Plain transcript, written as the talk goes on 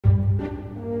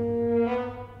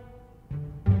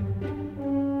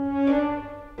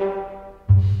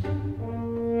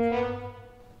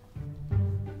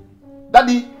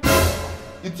Daddy,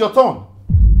 it's your turn.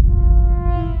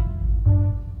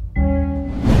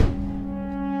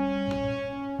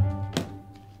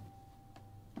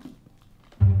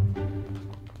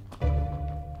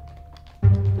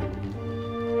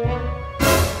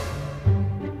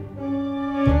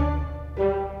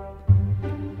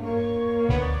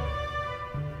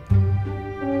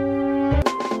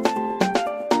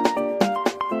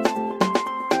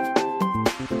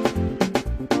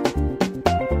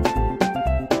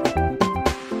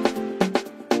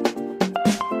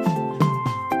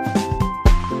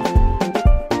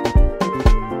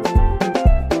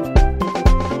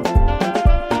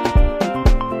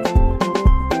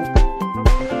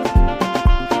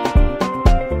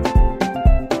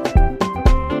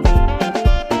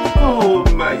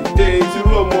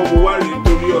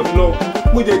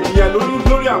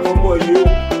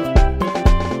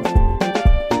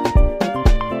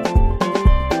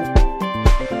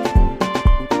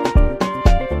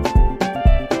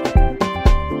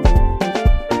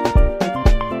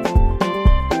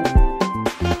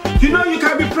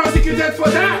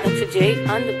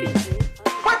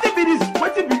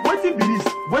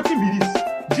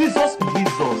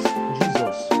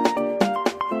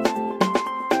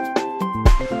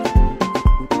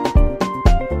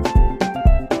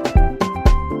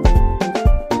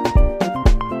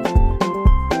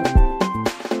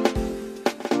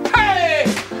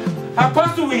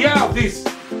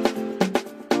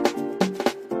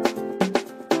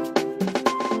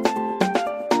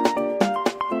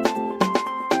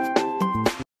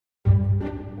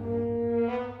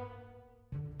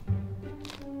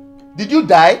 Did you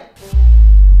die?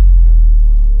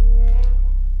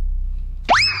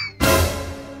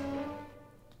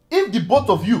 If the both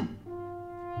of you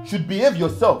should behave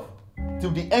yourself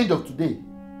till the end of today,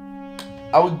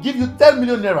 I will give you 10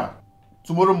 million naira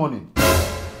tomorrow morning.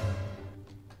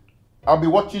 I'll be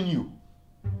watching you.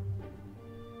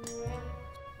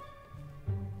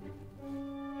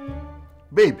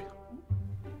 Babe,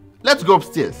 let's go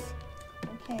upstairs.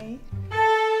 Okay.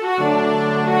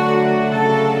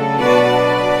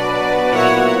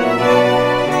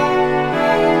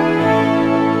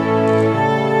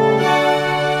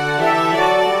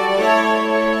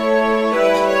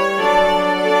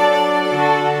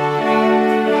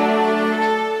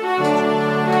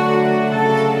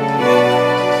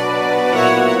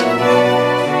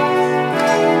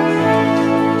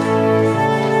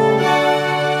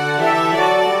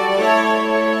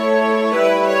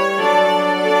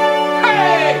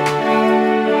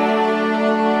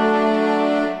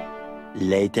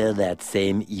 Later that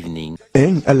same evening.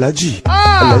 Alaji.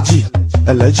 Alaji.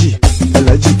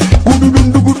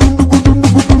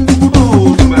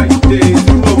 Oh my days,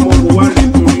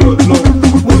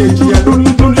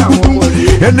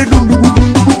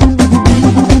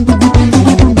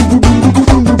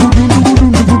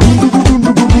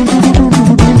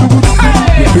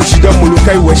 Le président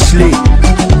Molokai Wesley,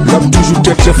 l'homme toujours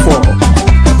très fort.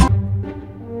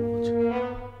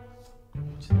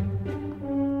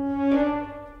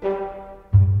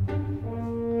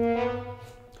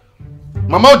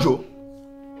 Mama Ojo,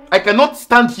 I cannot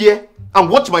stand here and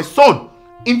watch my son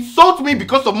insult me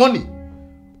because of money.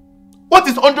 What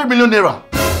is 100 million naira?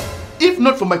 If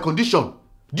not for my condition,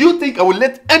 do you think I will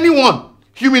let anyone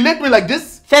humiliate me like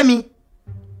this? Femi,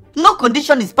 no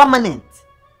condition is permanent.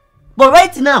 But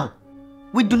right now,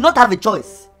 we do not have a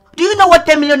choice. Do you know what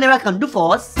 10 million naira can do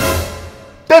for us?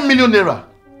 10 million naira?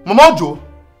 Mama Ojo,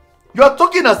 you are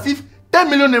talking as if 10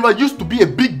 million naira used to be a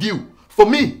big deal for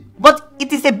me. But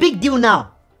it is a big deal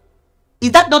now.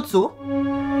 Is that not so?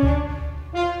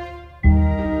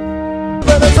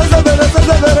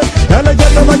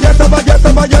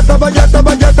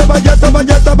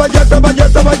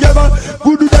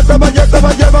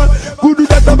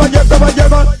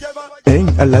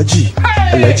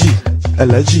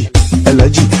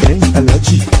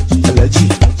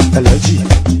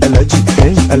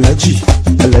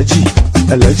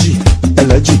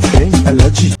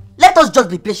 Alaji. Let us just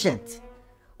be patient.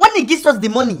 When he gives us the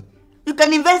money, you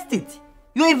can invest it.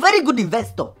 You're a very good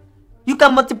investor. You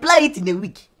can multiply it in a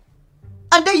week.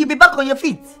 And then you'll be back on your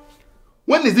feet.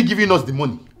 When is he giving us the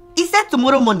money? He said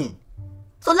tomorrow morning.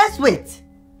 So let's wait.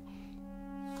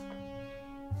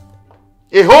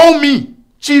 Eho me,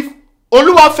 Chief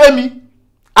Oluwafemi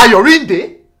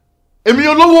Ayorinde Emi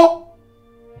Olowo.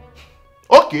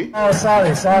 Okay. Oh,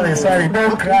 sorry.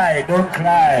 Don't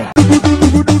cry.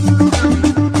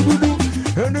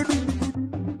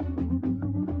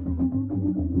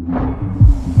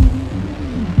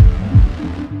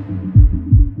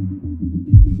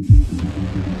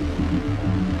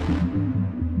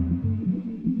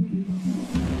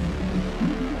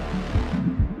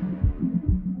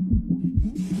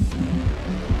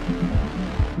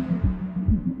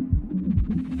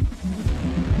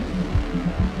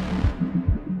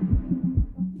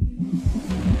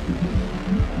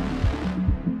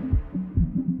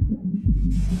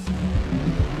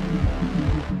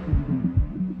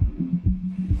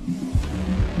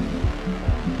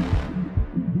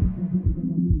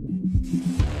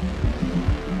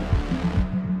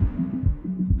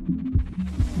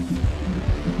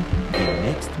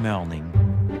 morning.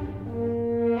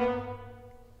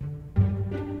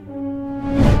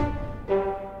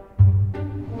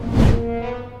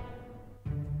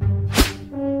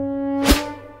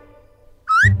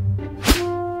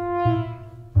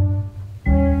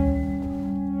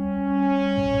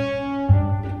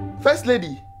 First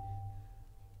lady.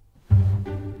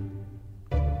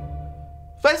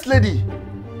 First lady.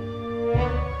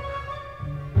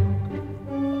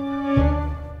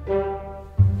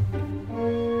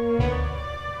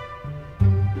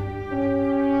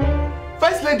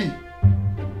 First lady.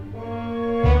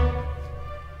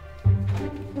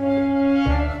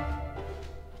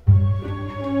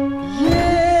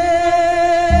 Yeah.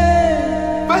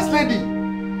 First lady.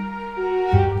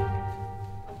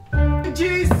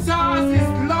 Jesus is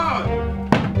Lord.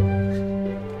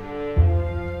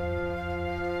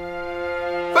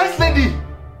 First lady.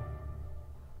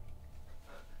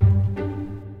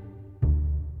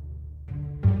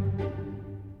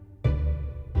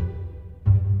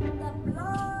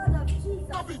 Blood of Jesus.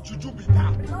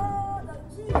 Blood of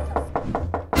Jesus.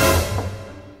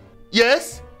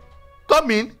 Yes?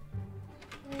 Come in.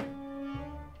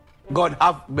 God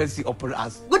have mercy upon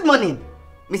us. Good morning,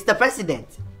 Mr. President.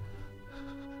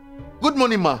 Good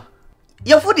morning, ma.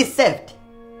 Your food is served,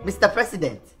 Mr.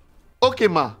 President. Okay,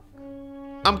 ma.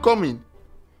 I'm coming.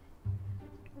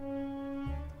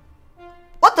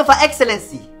 What of Her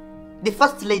Excellency, the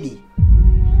First Lady?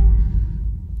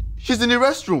 She's in the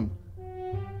restroom.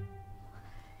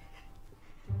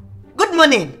 Good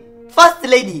morning, First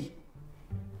Lady.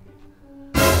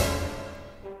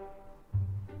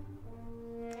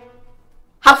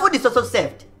 Her food is also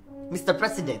served, Mr.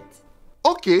 President.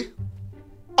 Okay.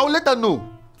 I'll let her know.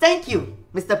 Thank you,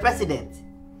 Mr. President.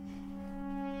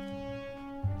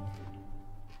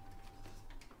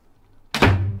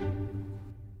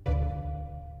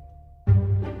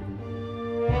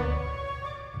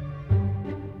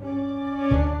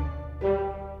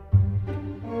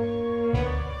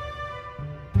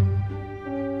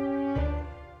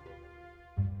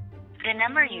 The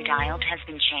number you dialed has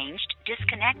been changed,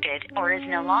 disconnected, or is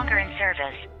no longer in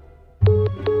service.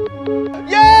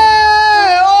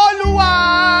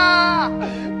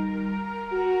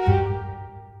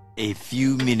 A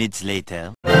few minutes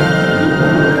later.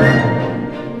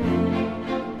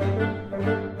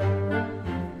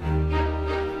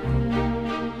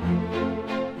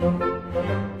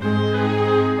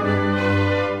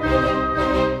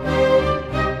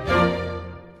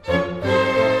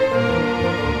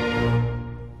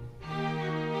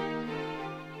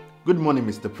 Good morning,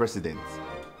 Mr. President.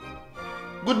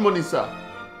 Good morning, sir.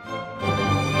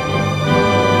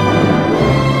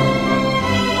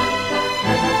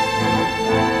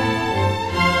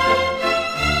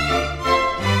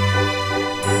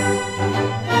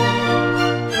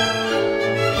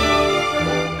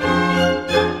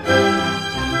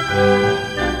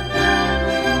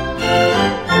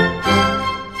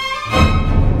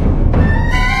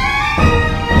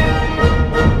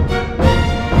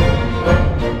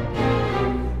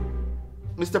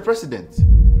 Mr. President,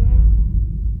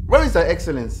 where is Her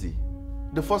Excellency,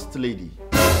 the First Lady?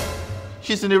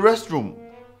 She's in the restroom.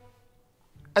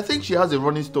 I think she has a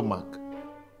running stomach.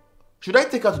 Should I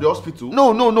take her to the hospital?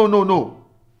 No.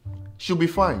 She'll be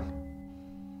fine.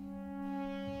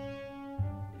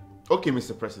 Okay,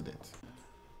 Mr. President.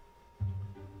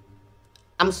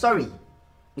 I'm sorry,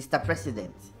 Mr.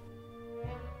 President.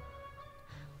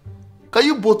 Can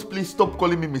you both please stop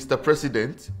calling me Mr.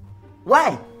 President?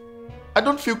 Why? I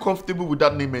don't feel comfortable with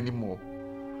that name anymore.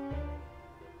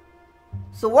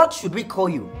 So what should we call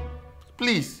you?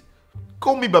 Please,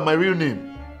 call me by my real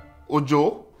name,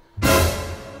 Ojo.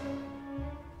 I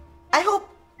hope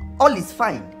all is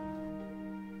fine.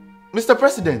 Mr.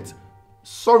 President,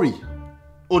 sorry,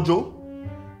 Ojo.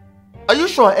 Are you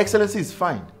sure Her Excellency is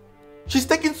fine? She's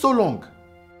taking so long.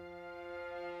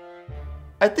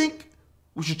 I think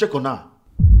we should check on her.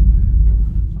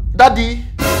 Daddy,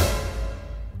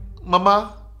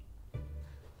 Mama,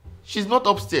 she's not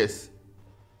upstairs.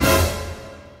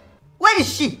 Where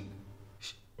is she?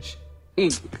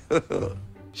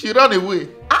 She ran away.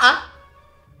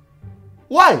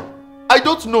 Why? I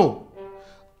don't know.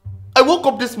 I woke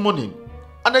up this morning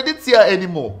and I didn't see her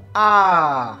anymore.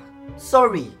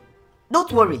 Sorry.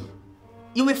 Don't worry.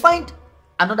 You will find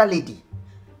another lady.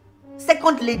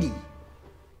 Second lady.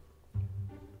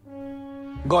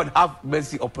 God have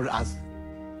mercy upon us.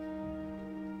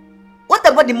 What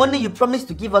about the money you promised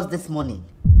to give us this morning?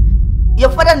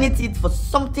 Your father needs it for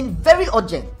something very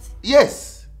urgent.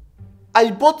 Yes.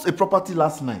 I bought a property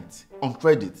last night on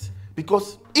credit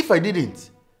because if I didn't,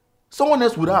 someone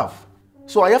else would have.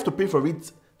 So I have to pay for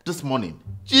it this morning.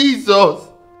 Jesus!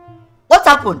 What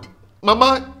happened?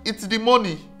 Mama, it's the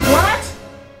money. What?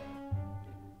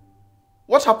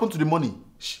 What happened to the money?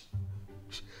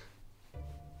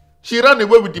 She ran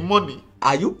away with the money.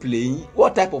 Are you playing?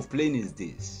 What type of playing is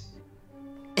this?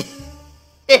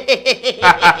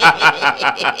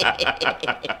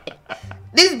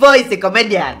 This boy is a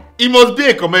comedian. He must be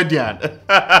a comedian.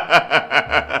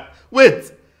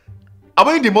 Wait, are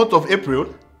we in the month of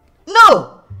April?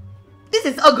 No, this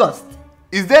is August.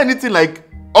 Is there anything like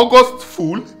August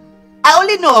Fool? I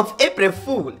only know of April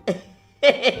Fool.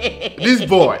 This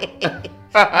boy.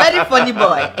 Very funny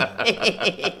boy.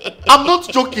 I'm not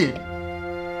joking.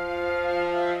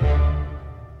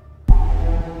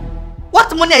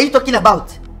 What money are you talking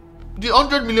about? The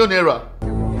 100 million naira.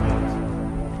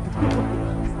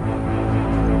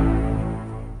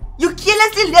 You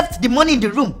carelessly left the money in the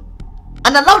room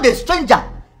and allowed a stranger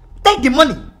take the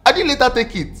money. I didn't let her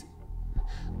take it.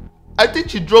 I think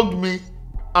she drugged me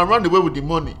and ran away with the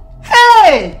money.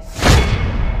 Hey!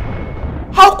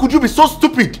 How could you be so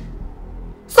stupid?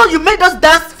 So you made us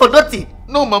dance for nothing?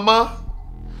 No, Mama.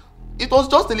 It was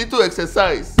just a little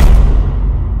exercise.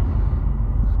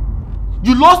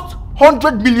 You lost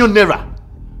 100 million naira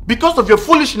because of your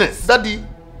foolishness. Daddy,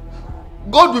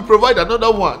 God will provide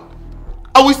another one.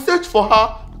 I will search for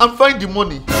her and find the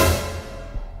money.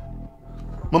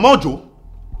 Mama Ojo,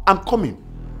 I'm coming.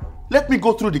 Let me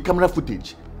go through the camera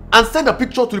footage and send a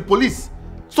picture to the police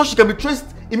so she can be traced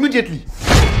immediately.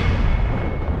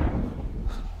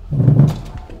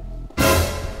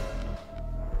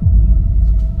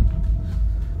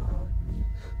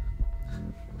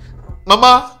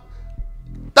 Mama,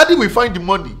 Daddy will find the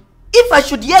money. If I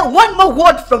should hear one more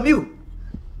word from you,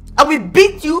 I will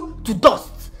beat you to dust.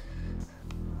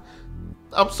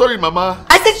 I'm sorry, Mama.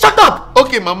 I said shut up!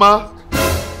 Okay, Mama.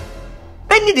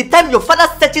 Pending the time your father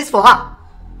searches for her,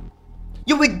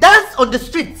 you will dance on the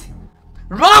street,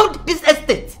 round this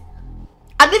estate.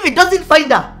 And if he doesn't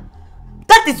find her,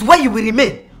 that is where you will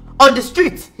remain, on the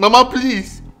street. Mama,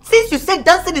 please. Since you said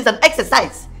dancing is an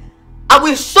exercise, I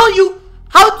will show you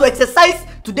how to exercise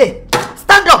today.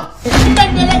 Stand up.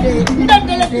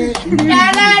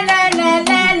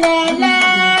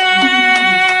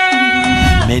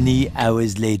 Many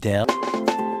hours later.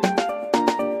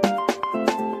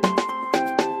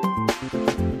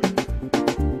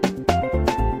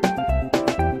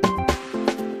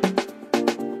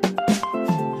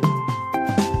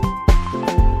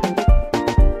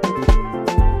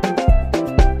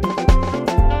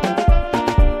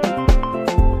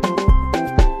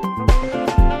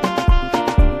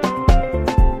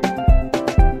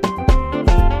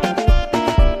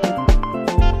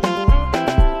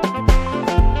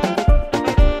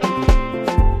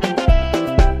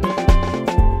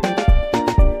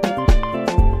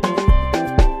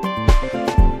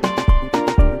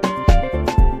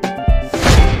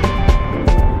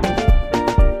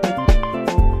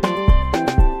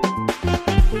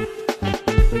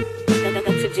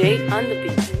 On the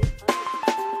beat.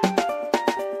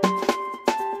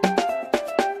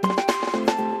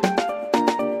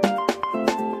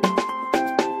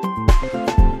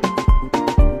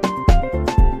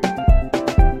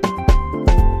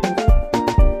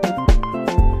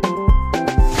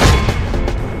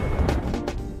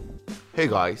 Hey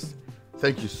guys,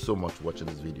 thank you so much for watching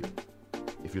this video.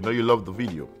 If you know you love the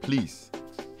video, please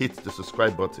hit the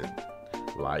subscribe button,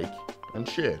 like and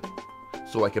share,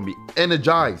 so I can be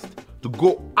energized to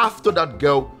go after that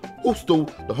girl who stole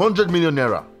the 100 million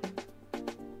naira.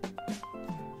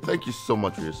 Thank you so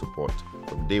much for your support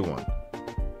from day one.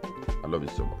 I love you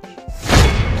so much.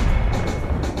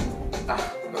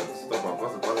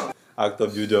 Act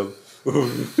of your job.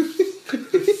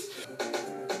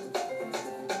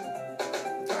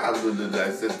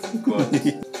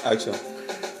 Action.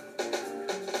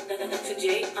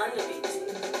 On the beat.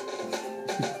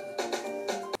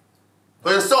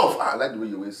 For yourself, I like the way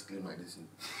you waist clean like this.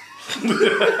 Why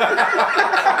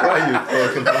are you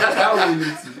talking? How will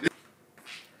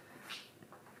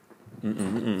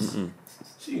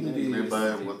you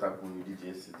remember what happened with you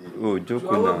yesterday? Oh, joke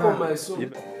I work on my soul.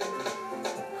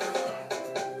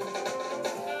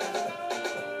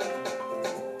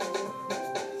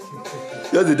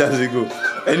 Just the dance we go.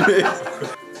 Anyway.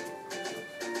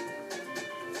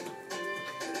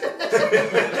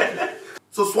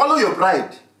 So swallow your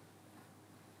pride.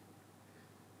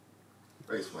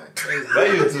 Very smart. Why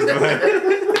you too smart?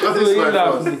 What is smart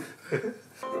first?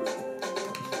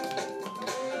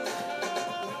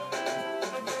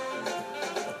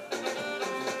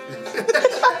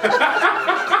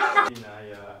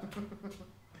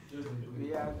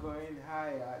 We are going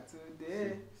higher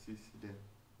today. See there.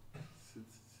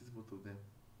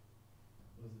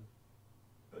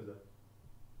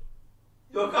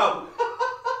 Go come.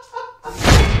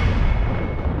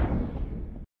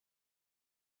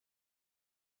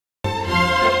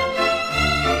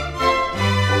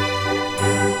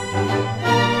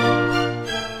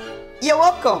 You're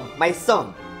welcome, my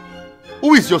son.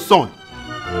 Who is your son?